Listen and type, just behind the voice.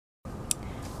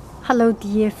Hello,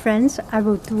 dear friends. I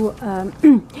will do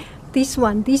this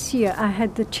one. This year, I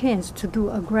had the chance to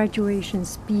do a graduation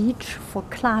speech for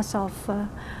class of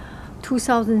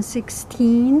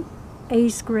 2016,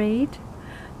 8th grade.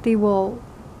 They will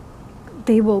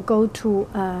go to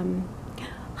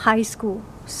high school.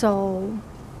 So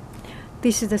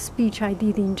this is the speech I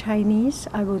did in Chinese.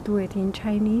 I will do it in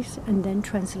Chinese and then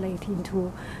translate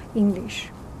into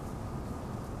English.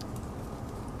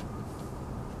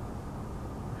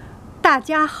 大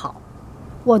家好，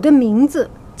我的名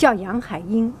字叫杨海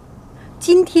鹰。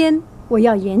今天我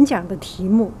要演讲的题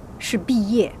目是毕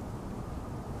业。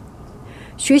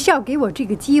学校给我这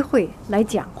个机会来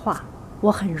讲话，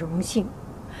我很荣幸。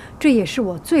这也是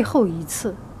我最后一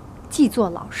次，既做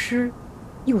老师，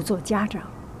又做家长。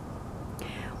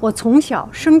我从小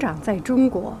生长在中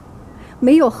国，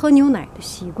没有喝牛奶的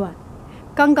习惯。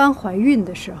刚刚怀孕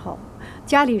的时候，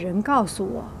家里人告诉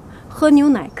我，喝牛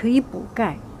奶可以补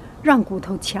钙，让骨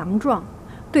头强壮，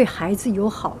对孩子有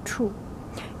好处。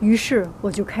于是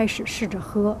我就开始试着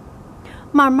喝，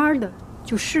慢慢的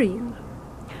就适应了。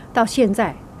到现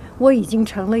在，我已经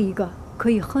成了一个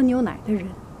可以喝牛奶的人。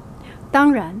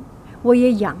当然，我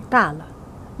也养大了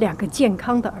2个健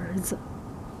康的儿子。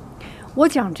我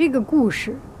讲这个故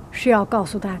事是要告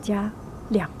诉大家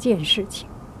2件事情。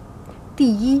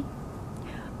第一，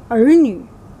儿女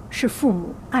是父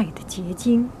母爱的结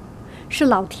晶，是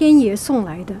老天爷送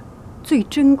来的最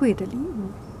珍贵的礼物。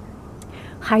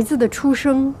孩子的出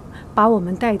生把我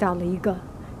们带到了一个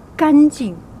干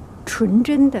净纯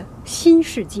真的新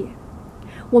世界。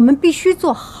我们必须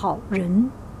做好人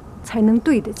才能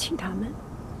对得起他们。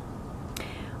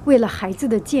为了孩子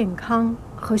的健康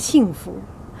和幸福，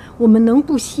我们能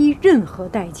不惜任何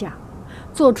代价，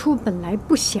做出本来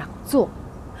不想做、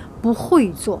不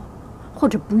会做或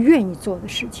者不愿意做的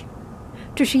事情。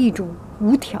这是一种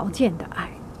无条件的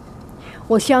爱。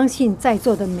我相信在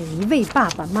座的每一位爸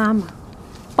爸妈妈，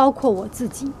包括我自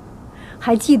己，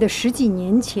还记得10几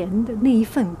年前的那一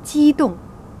份激动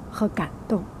和感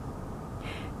动。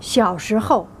小时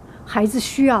候，孩子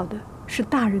需要的是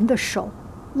大人的手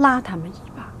拉他们一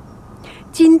把。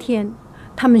今天，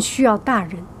他们需要大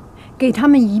人给他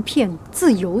们一片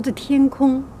自由的天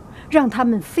空，让他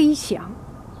们飞翔。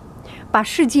把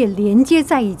世界连接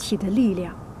在一起的力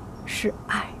量是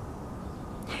爱。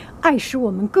爱使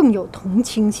我们更有同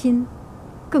情心，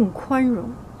更宽容。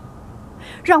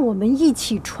让我们一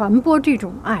起传播这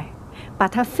种爱，把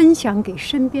它分享给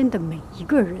身边的每一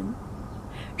个人。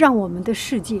让我们的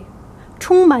世界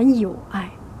充满友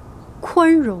爱、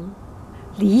宽容、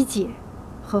理解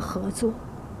和合作。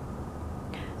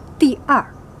第二，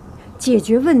解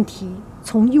决问题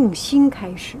从用心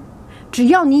开始。只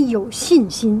要你有信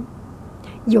心、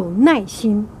有耐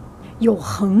心、有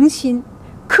恒心，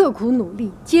刻苦努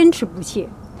力，坚持不懈，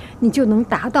你就能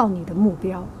达到你的目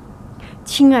标。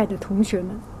亲爱的同学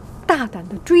们，大胆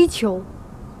地追求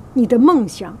你的梦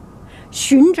想，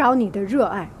寻找你的热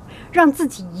爱，让自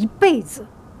己一辈子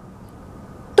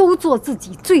都做自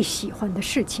己最喜欢的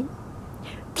事情。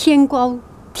天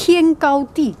高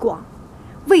地广，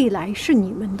未来是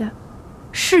你们的，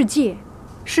世界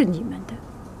是你们的。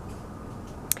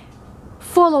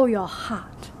Follow your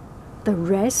heart, the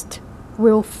rest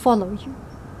will follow you.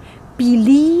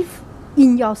 Believe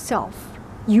in yourself,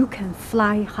 you can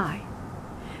fly high.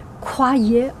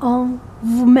 Croyez en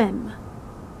vous-mêmes,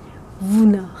 vous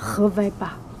ne rêvez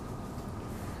pas.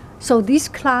 So this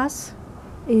class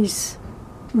is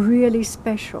really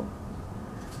special.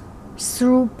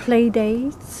 Through play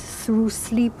dates, through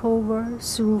sleepover,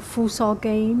 through futsal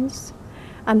games,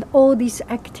 and all these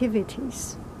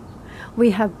activities,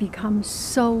 we have become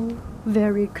so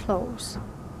very close.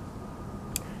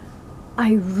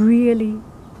 I really,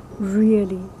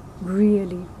 really,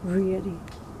 really, really,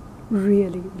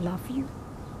 really love you.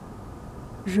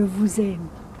 Je vous aime.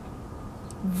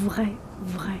 Vrai,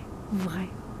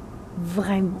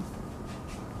 vraiment.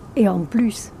 Et en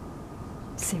plus,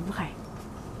 c'est vrai.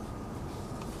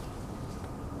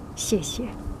 谢谢，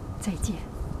再见。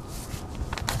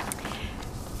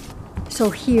So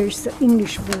here's the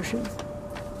English version.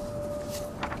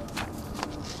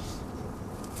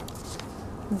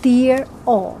 Dear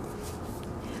all,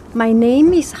 my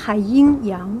name is Haiying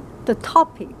Yang. The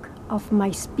topic of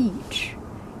my speech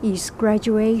is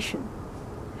graduation.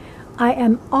 I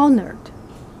am honored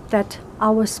that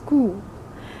our school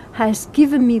has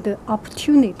given me the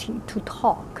opportunity to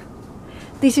talk.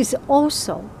 This is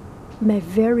also my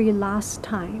very last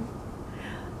time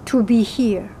to be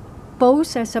here,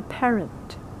 both as a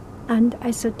parent and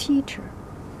as a teacher.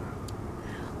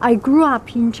 I grew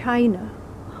up in China,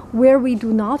 where we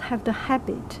do not have the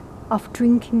habit of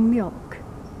drinking milk.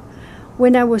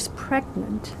 When I was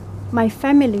pregnant, my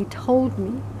family told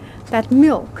me that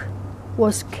milk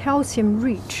was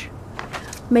calcium-rich,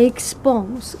 makes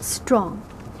bones strong,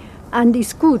 and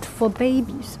is good for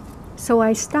babies. So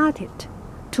I started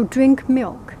to drink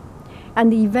milk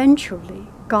and eventually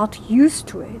got used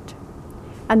to it.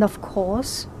 And of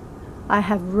course, I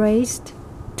have raised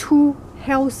 2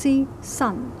 healthy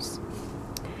sons.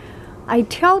 I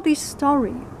tell this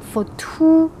story for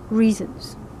 2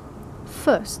 reasons.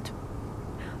 First,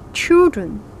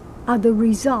 children are the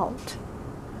result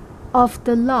of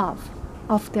the love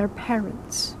of their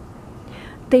parents.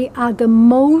 They are the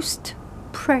most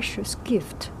precious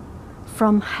gift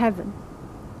from heaven.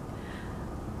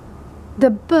 The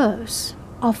birth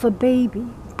of a baby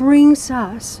brings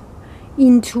us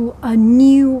into a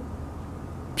new,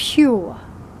 pure,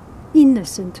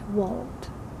 innocent world.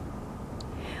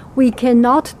 We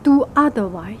cannot do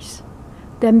otherwise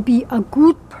than be a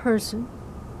good person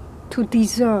to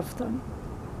deserve them.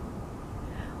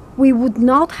 We would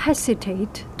not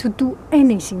hesitate to do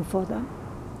anything for them,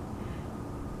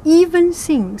 even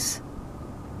things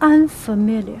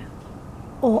unfamiliar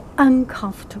or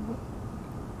uncomfortable.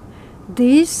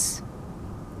 This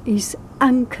is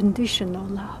unconditional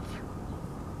love.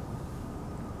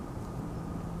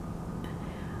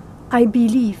 I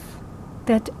believe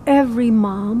that every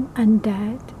mom and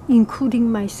dad,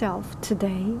 including myself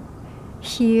today,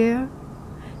 here,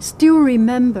 still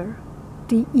remember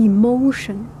the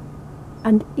emotion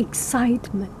and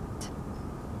excitement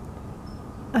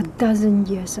a dozen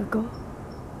years ago.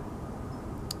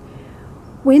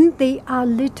 When they are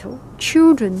little,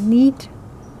 children need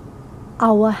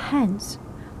our hands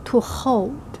to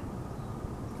hold.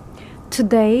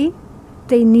 Today,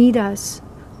 they need us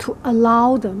to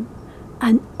allow them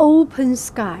an open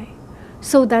sky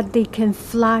so that they can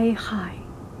fly high.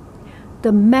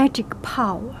 The magic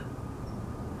power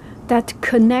that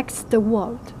connects the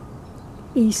world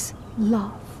is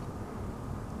love.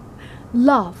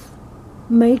 Love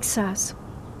makes us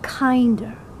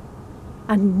kinder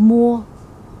and more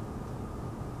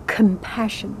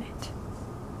compassionate.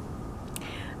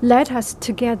 Let us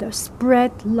together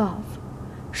spread love,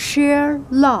 share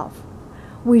love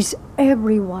with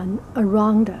everyone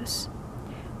around us,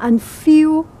 and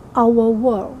fill our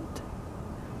world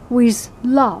with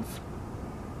love,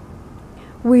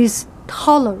 with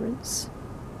tolerance,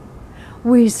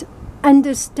 with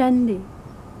understanding,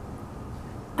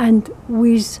 and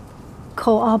with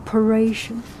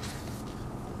cooperation.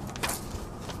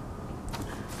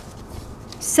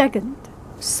 Second,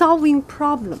 solving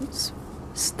problems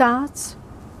starts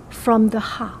from the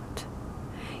heart.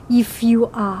 If you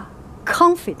are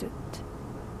confident,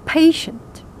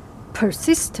 patient,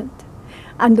 persistent,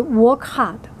 and work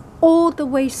hard all the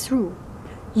way through,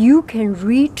 you can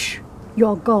reach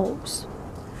your goals.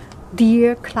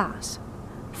 Dear class,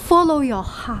 follow your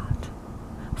heart,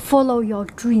 follow your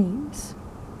dreams.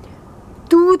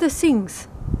 Do the things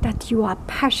that you are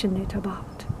passionate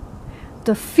about.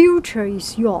 The future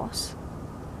is yours.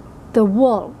 The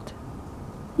world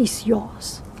is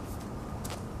yours.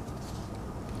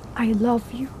 I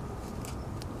love you.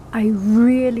 I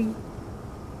really,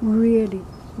 really,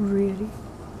 really,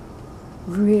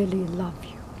 really love you.